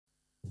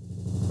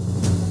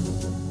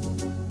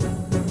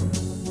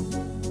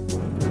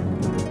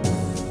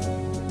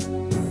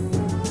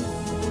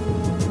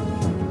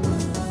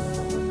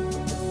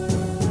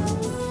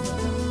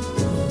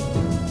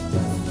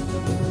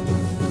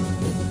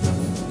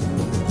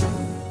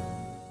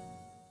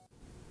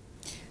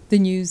The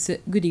news,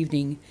 good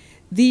evening.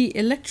 The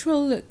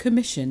Electoral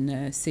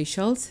Commission,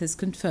 Seychelles, has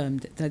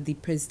confirmed that the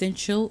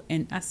presidential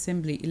and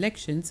assembly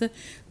elections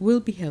will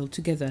be held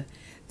together.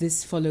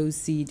 This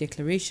follows the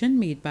declaration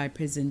made by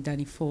President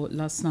Dani Faure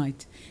last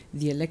night.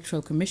 The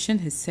Electoral Commission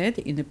has said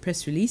in a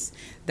press release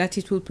that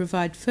it will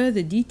provide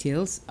further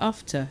details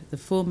after the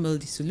formal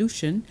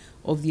dissolution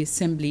of the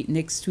Assembly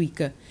next week.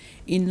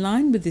 In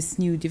line with this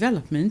new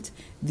development,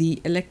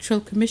 the Electoral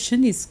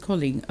Commission is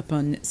calling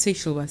upon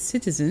Seychellois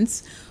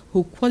citizens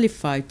who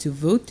qualify to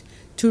vote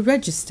to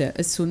register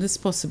as soon as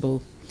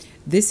possible.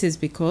 This is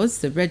because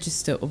the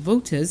register of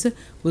voters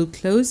will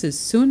close as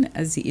soon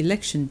as the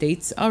election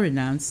dates are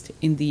announced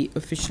in the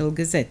official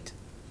gazette.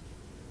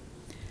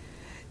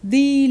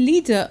 The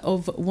leader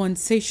of One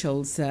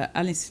Seychelles,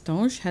 Alain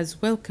Sestange,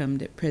 has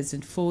welcomed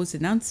President Faure's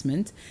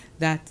announcement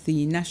that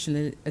the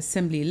National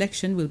Assembly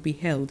election will be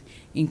held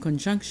in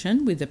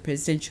conjunction with the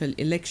presidential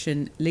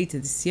election later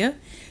this year.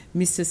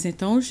 Mr.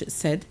 Sestange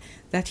said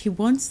that he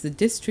wants the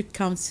district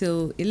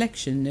council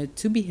election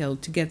to be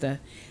held together.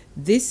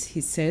 This,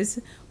 he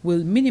says,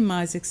 will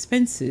minimize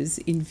expenses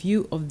in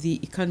view of the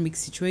economic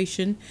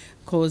situation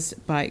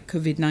caused by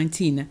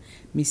COVID-19.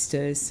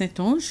 Mr.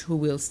 Sestange, who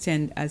will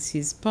stand as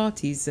his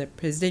party's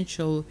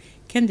presidential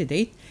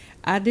candidate,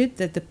 added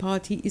that the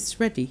party is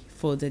ready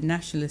for the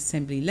National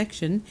Assembly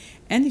election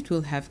and it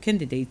will have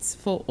candidates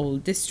for all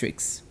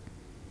districts.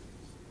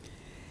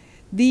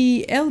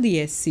 The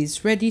LDS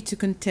is ready to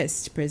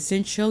contest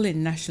presidential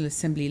and National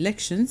Assembly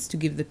elections to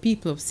give the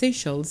people of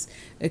Seychelles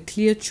a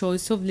clear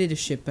choice of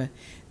leadership.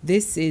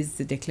 This is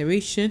the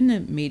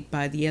declaration made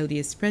by the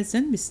LDS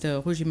president,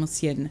 Mr. Roger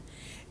Mancienne.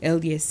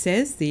 LDS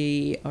says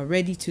they are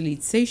ready to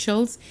lead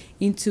Seychelles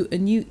into a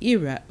new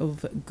era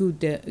of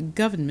good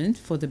government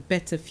for the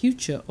better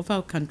future of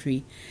our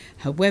country.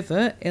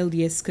 However,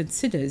 LDS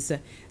considers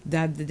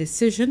that the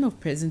decision of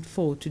President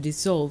Faure to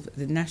dissolve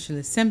the National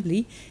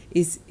Assembly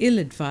is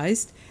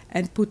ill-advised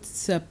and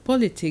puts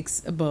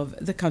politics above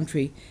the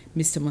country.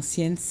 Mr.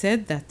 Mancienne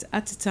said that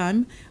at a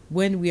time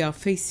when we are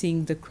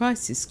facing the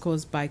crisis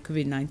caused by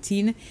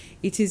COVID-19,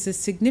 it is a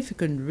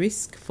significant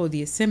risk for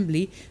the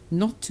Assembly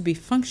not to be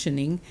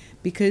functioning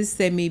because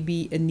there may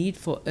be a need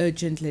for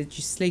urgent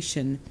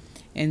legislation,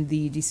 and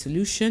the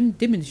dissolution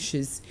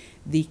diminishes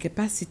the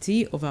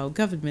capacity of our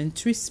government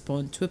to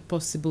respond to a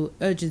possible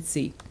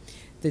urgency.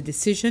 The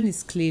decision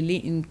is clearly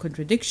in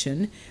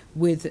contradiction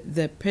with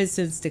the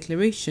President's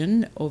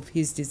declaration of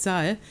his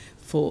desire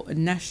for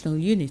national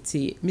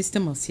unity,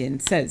 Mr. Mancienne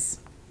says.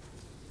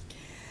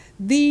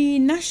 The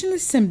National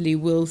Assembly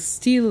will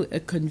still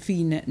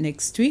convene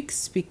next week.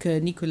 Speaker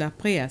Nicolas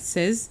Préat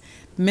says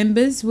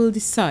members will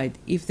decide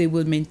if they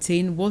will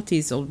maintain what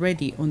is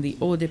already on the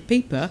order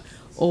paper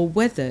or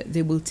whether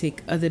they will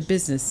take other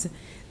business.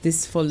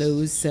 This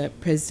follows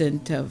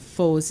President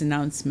Faure's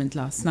announcement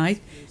last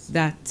night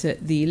that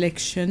the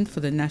election for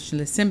the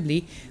National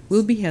Assembly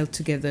will be held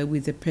together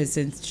with the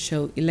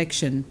presidential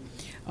election.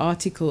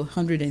 Article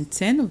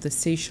 110 of the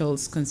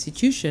Seychelles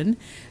Constitution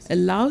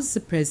allows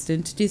the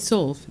President to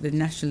dissolve the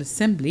National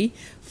Assembly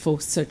for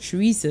such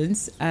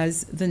reasons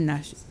as the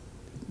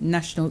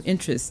national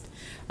interest.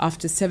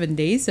 After 7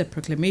 days, a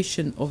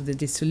proclamation of the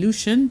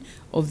dissolution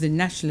of the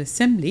National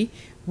Assembly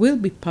will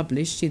be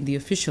published in the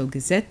official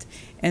gazette,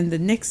 and the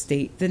next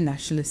day the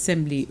National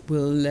Assembly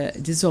will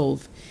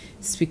dissolve.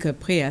 Speaker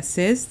Préat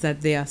says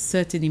that there are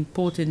certain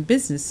important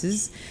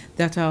businesses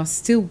that they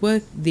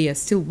are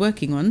still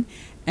working on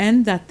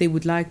and that they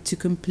would like to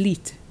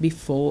complete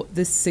before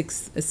the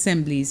 6th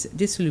Assembly's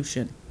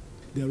dissolution.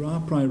 There are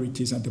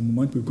priorities at the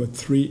moment. We've got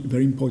 3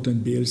 very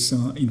important bills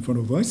in front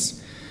of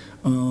us.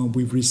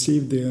 We've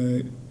received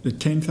the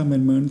 10th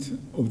Amendment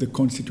of the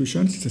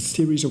Constitution. It's a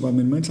series of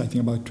amendments, I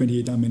think about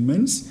 28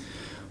 amendments.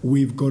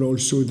 We've got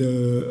also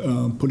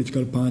the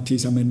Political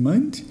Parties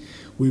Amendment.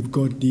 We've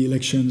got the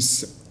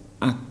Elections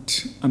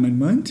Act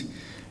Amendment.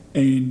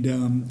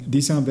 And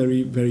these are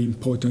very, very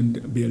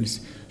important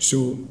bills.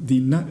 So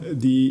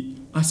the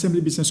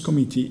Assembly Business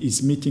Committee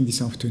is meeting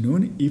this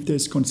afternoon. If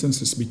there's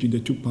consensus between the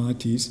 2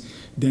 parties,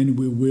 then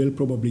we will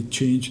probably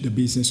change the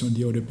business on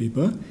the order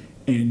paper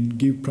and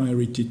give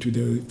priority to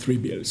the 3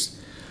 bills.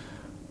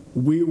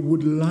 We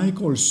would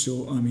like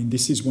also,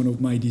 this is one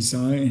of my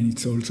desires, and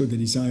it's also the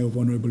desire of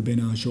Honorable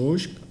Bernard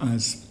Georges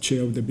as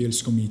chair of the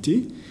Bills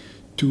Committee,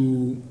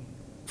 to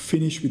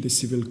finish with the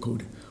Civil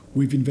Code.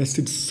 We've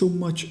invested so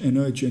much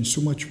energy and so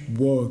much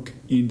work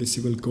in the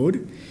Civil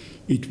Code.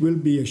 It will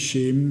be a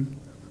shame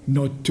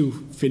not to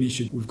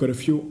finish it. We've got a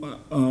few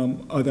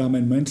other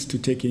amendments to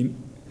take in,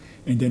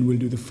 and then we'll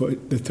do the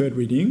 3rd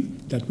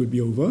reading. That will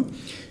be over.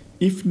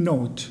 If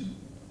not,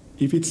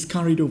 if it's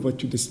carried over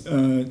to the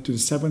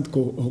 7th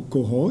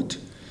cohort,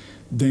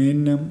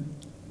 then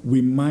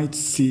we might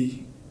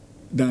see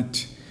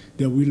that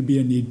there will be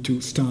a need to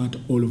start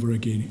all over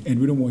again. And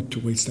we don't want to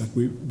waste that.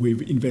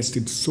 We've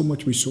invested so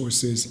much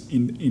resources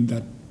in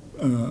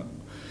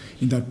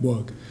in that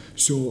work.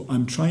 So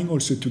I'm trying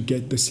also to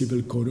get the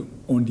civil code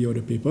on the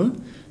other paper.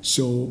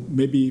 So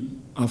maybe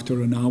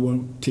after an hour,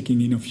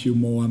 taking in a few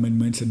more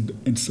amendments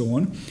and so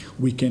on,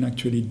 we can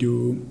actually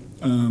do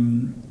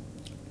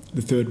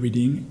the third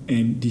reading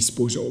and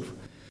dispose of.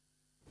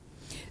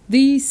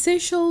 The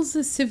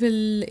Seychelles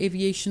Civil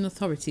Aviation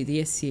Authority,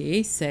 the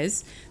SCAA,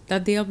 says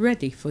that they are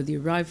ready for the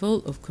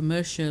arrival of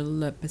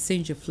commercial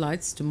passenger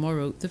flights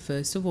tomorrow, the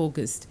 1st of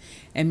August.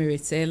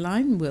 Emirates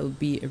Airline will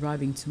be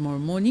arriving tomorrow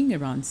morning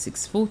around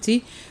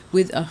 6:40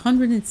 with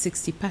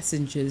 160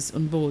 passengers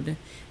on board.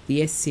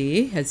 The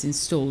SCAA has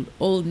installed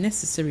all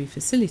necessary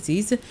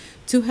facilities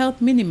to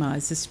help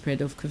minimize the spread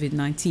of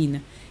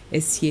COVID-19.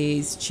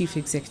 SCAA's Chief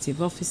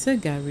Executive Officer,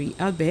 Gary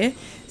Albert,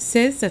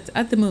 says that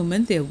at the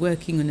moment they are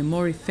working on a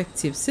more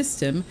effective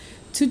system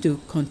to do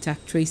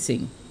contact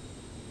tracing.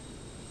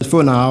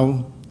 For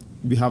now,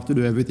 we have to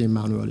do everything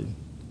manually.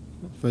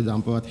 For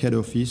example, at head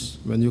office,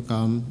 when you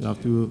come, you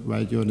have to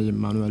write your name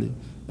manually.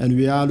 And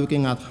we are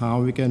looking at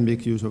how we can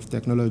make use of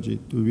technology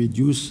to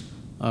reduce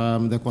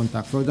the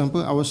contact. For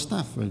example, our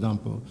staff, for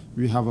example,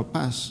 we have a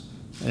pass.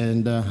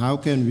 And how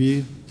can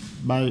we,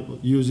 by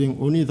using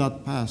only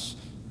that pass,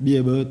 be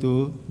able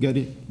to get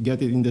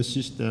it in the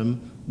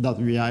system that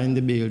we are in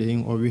the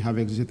building or we have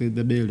exited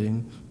the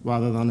building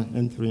rather than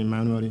entering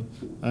manually.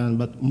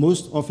 But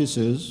most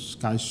officers,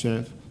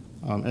 SkyChef,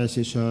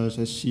 SHS,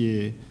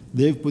 SCA,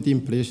 they've put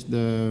in place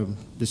the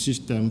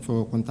system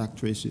for contact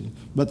tracing.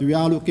 But we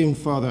are looking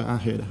further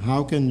ahead.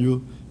 How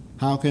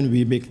can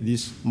we make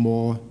this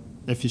more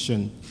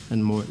efficient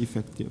and more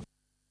effective?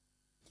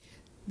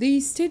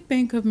 The State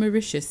Bank of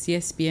Mauritius, the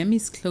SBM,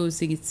 is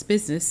closing its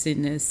business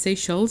in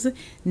Seychelles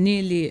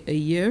nearly a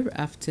year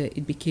after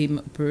it became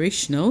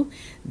operational.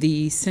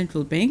 The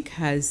central bank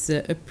has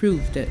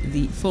approved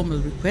the formal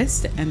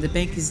request and the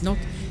bank is not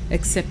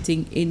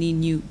accepting any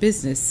new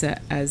business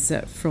as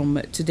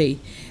from today.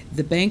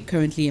 The bank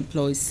currently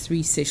employs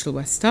 3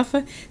 Seychellois staff.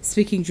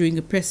 Speaking during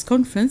a press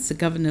conference, the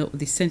governor of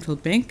the central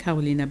bank,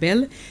 Caroline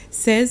Abel,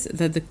 says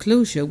that the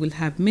closure will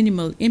have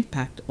minimal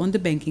impact on the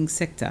banking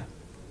sector.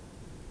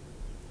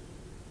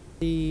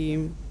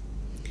 The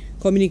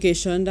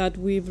communication that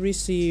we've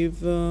received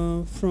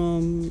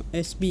from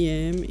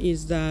SBM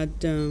is that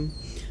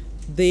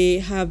they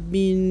have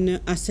been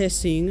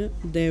assessing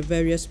their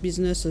various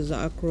businesses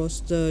across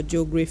the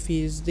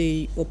geographies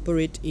they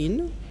operate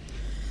in,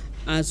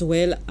 as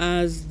well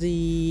as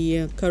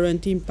the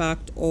current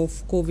impact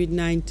of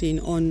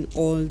COVID-19 on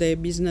all their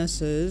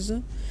businesses.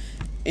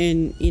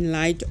 And in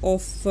light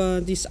of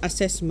this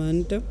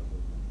assessment,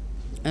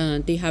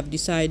 they have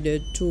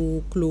decided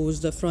to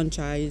close the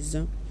franchise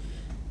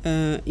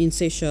in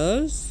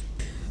Seychelles.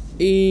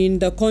 In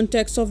the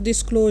context of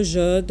this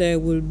closure, there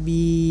will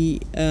be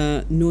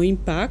no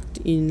impact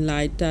in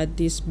light that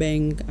this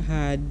bank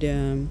had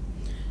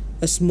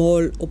a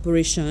small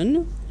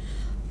operation.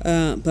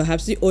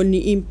 Perhaps the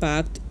only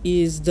impact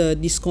is the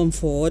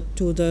discomfort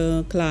to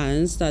the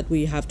clients that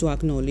we have to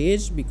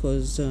acknowledge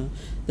because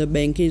the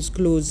bank is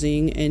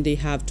closing and they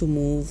have to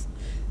move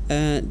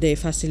their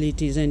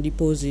facilities and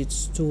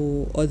deposits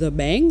to other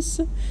banks.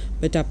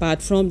 But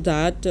apart from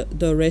that,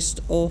 the rest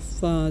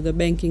of the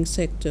banking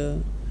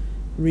sector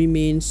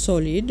remains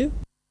solid.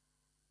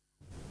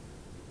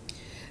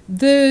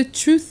 The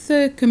Truth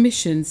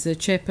Commission's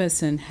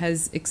chairperson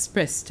has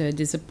expressed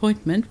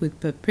disappointment with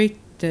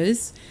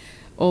perpetrators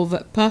of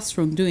past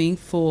wrongdoing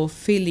for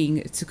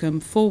failing to come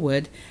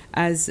forward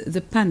as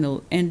the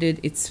panel ended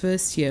its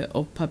first year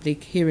of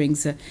public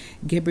hearings.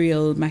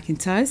 Gabriel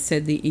McIntyre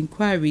said the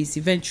inquiry's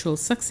eventual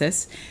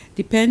success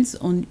depends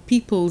on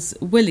people's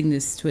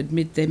willingness to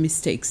admit their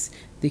mistakes.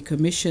 The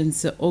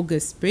Commission's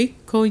August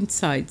break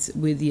coincides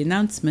with the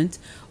announcement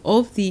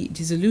of the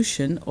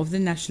dissolution of the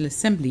National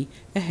Assembly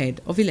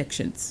ahead of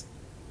elections.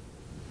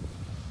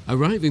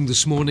 Arriving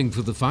this morning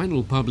for the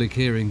final public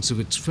hearings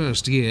of its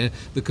first year,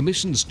 the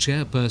Commission's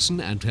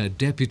chairperson and her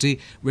deputy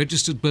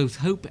registered both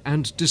hope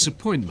and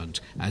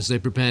disappointment as they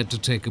prepared to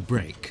take a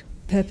break.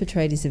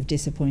 Perpetrators have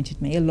disappointed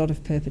me, a lot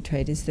of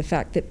perpetrators. The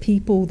fact that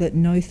people that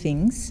know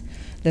things,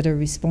 that are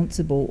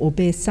responsible or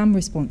bear some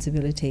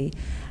responsibility,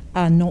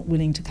 are not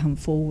willing to come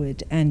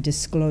forward and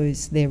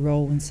disclose their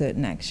role in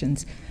certain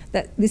actions.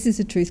 This is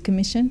a Truth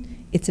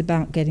Commission. It's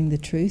about getting the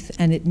truth,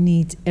 and it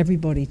needs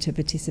everybody to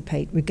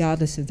participate,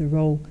 regardless of the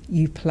role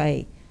you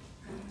play.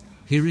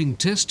 Hearing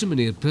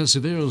testimony at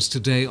Perseverance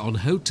today on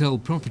hotel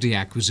property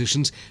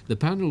acquisitions, the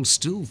panel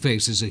still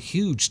faces a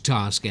huge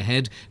task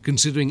ahead,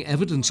 considering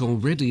evidence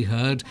already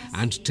heard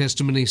and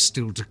testimony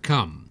still to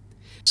come.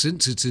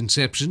 Since its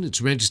inception, it's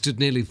registered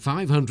nearly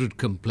 500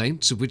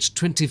 complaints, of which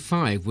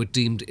 25 were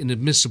deemed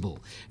inadmissible.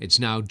 It's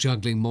now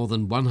juggling more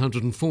than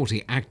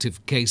 140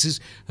 active cases,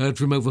 heard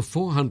from over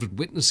 400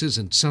 witnesses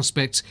and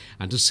suspects,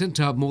 and has sent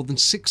out more than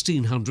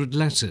 1,600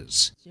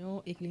 letters.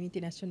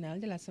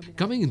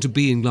 Coming into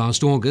being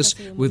last August,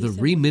 with a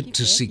remit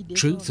to seek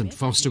truth and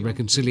foster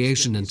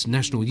reconciliation and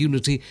national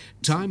unity,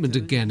 time and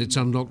again it's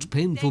unlocked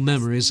painful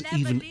memories,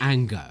 even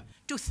anger.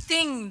 To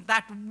think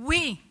that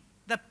we,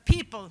 the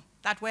people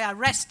that were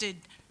arrested,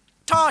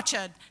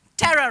 tortured,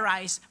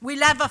 terrorised. We'll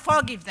never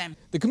forgive them.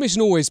 The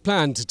Commission always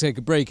planned to take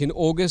a break in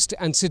August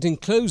and sit in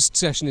closed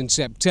session in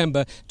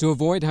September to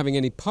avoid having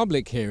any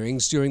public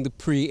hearings during the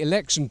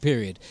pre-election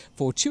period.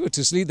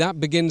 Fortuitously, that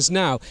begins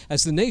now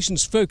as the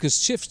nation's focus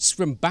shifts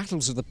from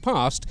battles of the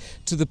past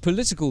to the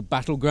political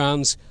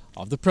battlegrounds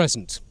of the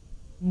present.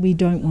 We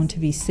don't want to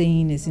be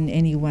seen as in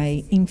any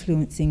way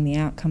influencing the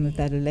outcome of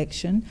that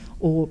election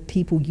or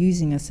people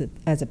using us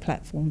as a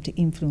platform to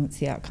influence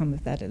the outcome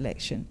of that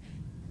election.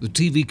 The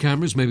TV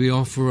cameras may be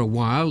off for a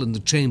while and the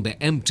chamber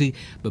empty,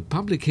 but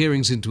public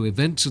hearings into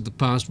events of the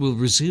past will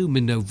resume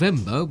in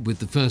November with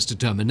the first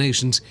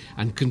determinations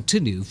and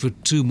continue for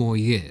 2 more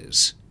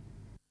years.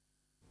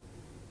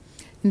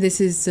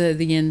 This is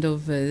the end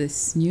of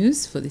this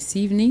news for this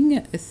evening.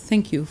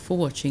 Thank you for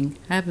watching.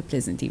 Have a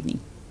pleasant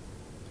evening.